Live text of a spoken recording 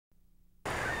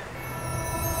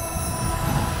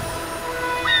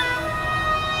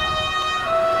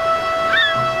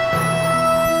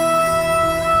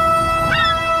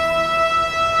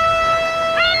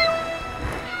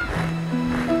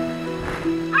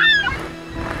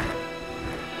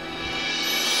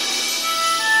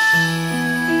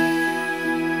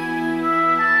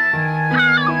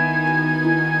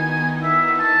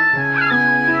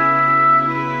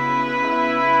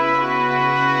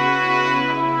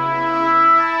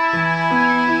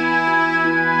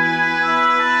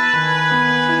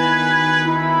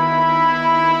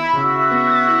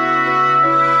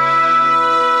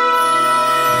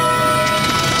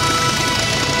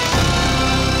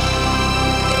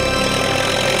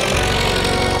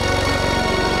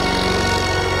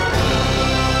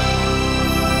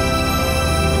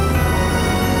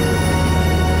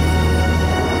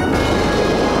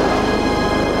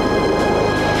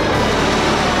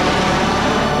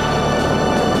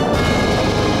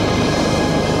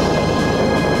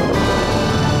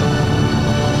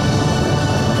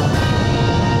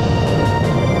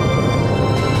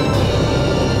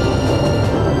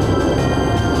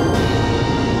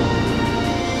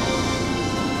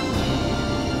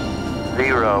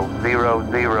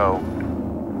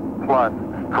plus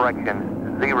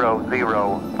correction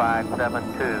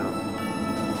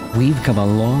 00572. We've come a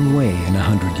long way in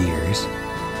 100 years,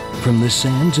 from the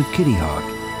sands of Kitty Hawk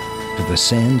to the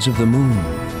sands of the Moon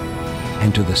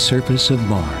and to the surface of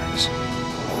Mars.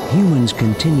 Humans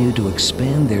continue to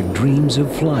expand their dreams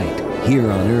of flight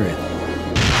here on Earth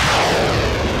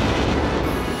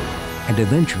and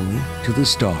eventually to the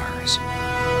stars.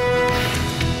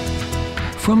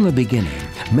 From the beginning,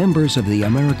 members of the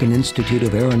American Institute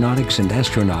of Aeronautics and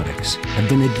Astronautics have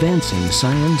been advancing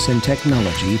science and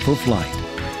technology for flight.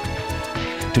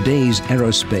 Today's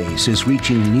aerospace is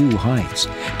reaching new heights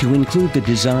to include the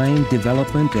design,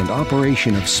 development, and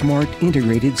operation of smart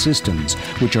integrated systems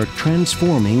which are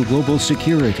transforming global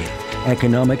security,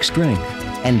 economic strength,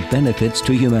 and benefits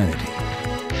to humanity.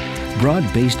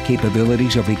 Broad-based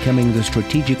capabilities are becoming the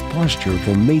strategic posture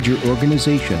for major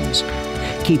organizations.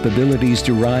 Capabilities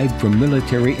derived from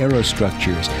military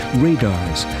aerostructures,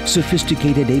 radars,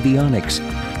 sophisticated avionics,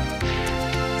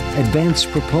 advanced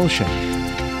propulsion,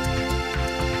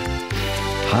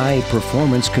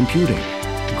 high-performance computing,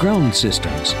 ground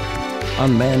systems,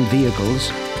 unmanned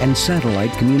vehicles, and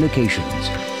satellite communications.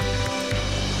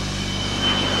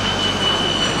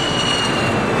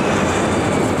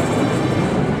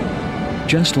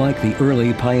 Just like the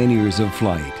early pioneers of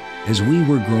flight, as we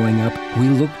were growing up, we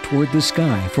looked toward the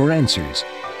sky for answers.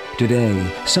 Today,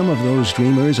 some of those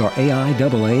dreamers are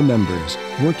AIAA members,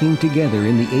 working together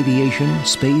in the aviation,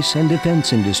 space, and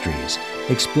defense industries,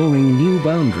 exploring new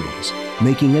boundaries,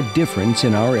 making a difference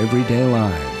in our everyday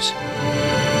lives.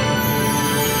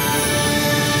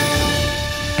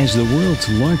 As the world's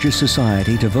largest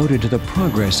society devoted to the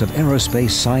progress of aerospace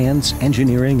science,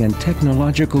 engineering, and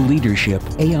technological leadership,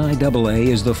 AIAA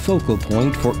is the focal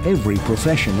point for every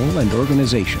professional and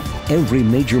organization. Every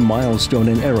major milestone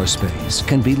in aerospace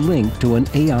can be linked to an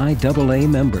AIAA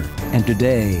member. And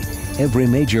today, every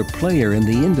major player in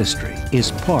the industry is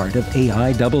part of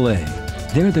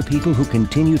AIAA. They're the people who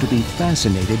continue to be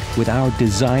fascinated with our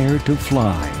desire to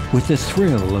fly, with the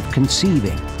thrill of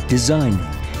conceiving, designing,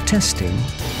 testing,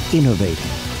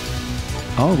 innovating.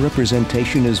 Our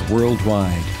representation is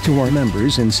worldwide to our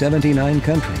members in 79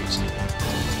 countries.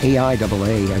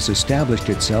 AIAA has established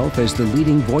itself as the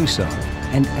leading voice of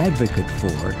and advocate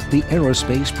for the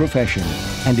aerospace profession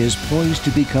and is poised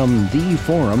to become the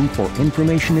forum for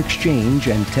information exchange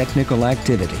and technical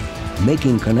activity,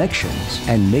 making connections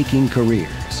and making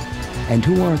careers. And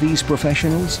who are these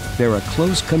professionals? They're a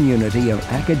close community of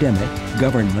academic,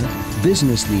 government,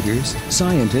 business leaders,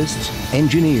 scientists,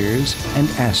 engineers, and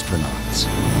astronauts.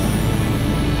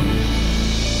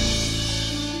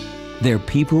 They're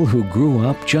people who grew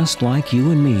up just like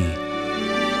you and me.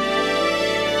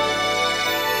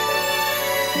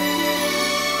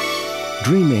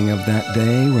 Dreaming of that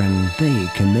day when they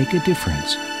can make a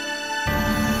difference.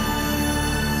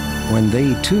 When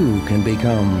they too can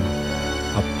become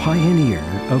a pioneer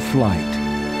of flight.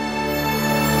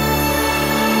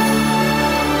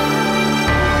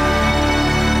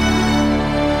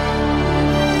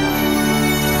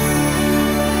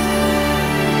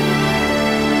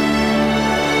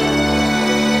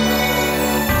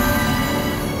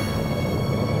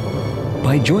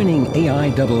 By joining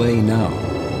AIAA now,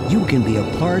 you can be a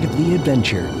part of the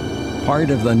adventure, part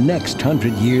of the next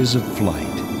 100 years of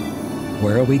flight.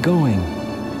 Where are we going?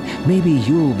 Maybe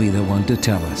you'll be the one to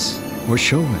tell us, or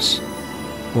show us,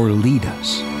 or lead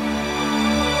us.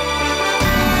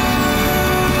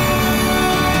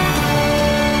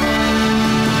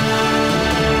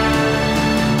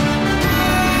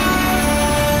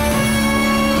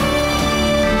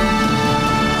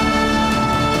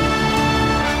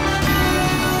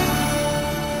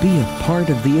 Be a part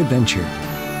of the adventure.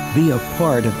 Be a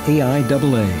part of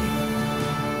AIAA.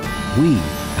 We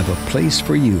have a place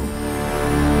for you.